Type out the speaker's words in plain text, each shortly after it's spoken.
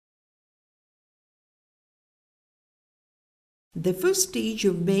The first stage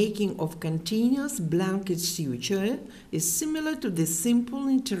of making of continuous blanket suture is similar to the simple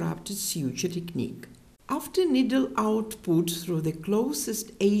interrupted suture technique. After needle output through the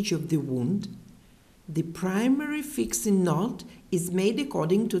closest edge of the wound, the primary fixing knot is made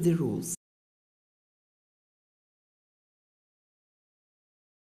according to the rules.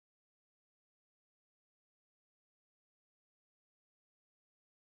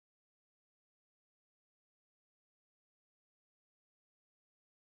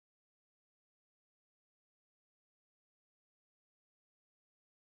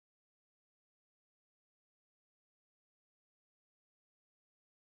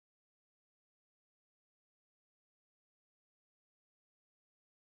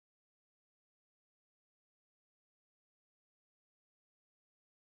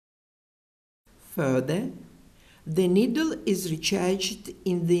 Further, the needle is recharged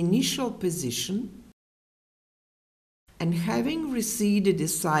in the initial position, and having receded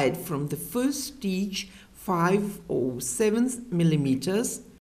aside from the first stitch 5 or 7 millimeters,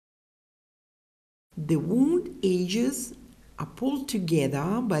 the wound edges are pulled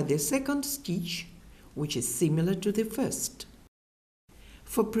together by the second stitch, which is similar to the first.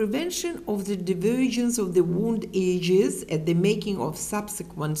 For prevention of the divergence of the wound edges at the making of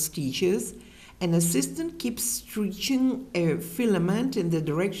subsequent stitches, an assistant keeps stretching a filament in the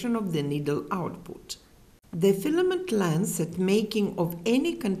direction of the needle output. The filament length at making of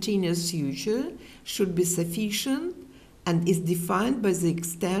any continuous suture should be sufficient and is defined by the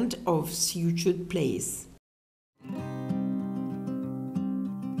extent of sutured place.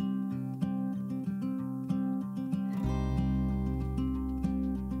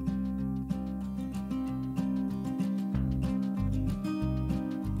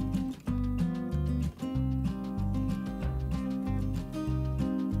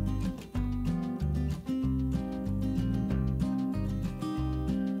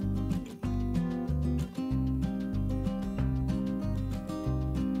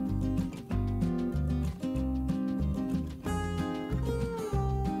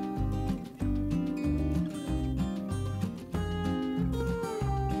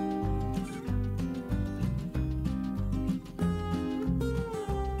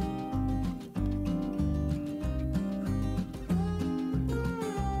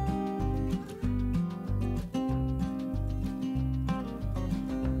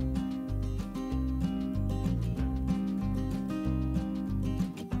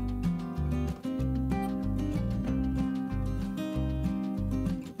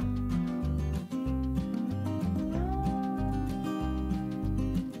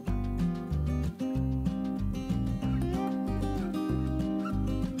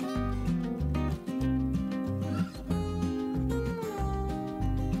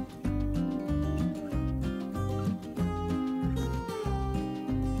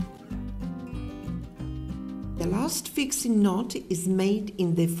 The last fixing knot is made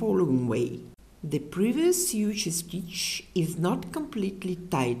in the following way. The previous suture stitch is not completely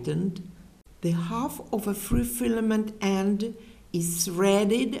tightened. The half of a free filament end is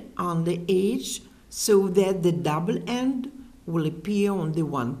threaded on the edge so that the double end will appear on the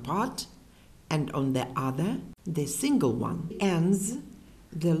one part and on the other the single one. Ends,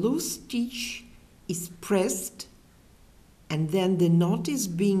 the loose stitch is pressed and then the knot is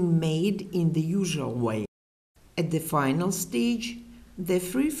being made in the usual way. At the final stage, the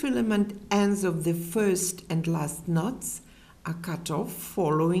free filament ends of the first and last knots are cut off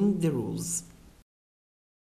following the rules.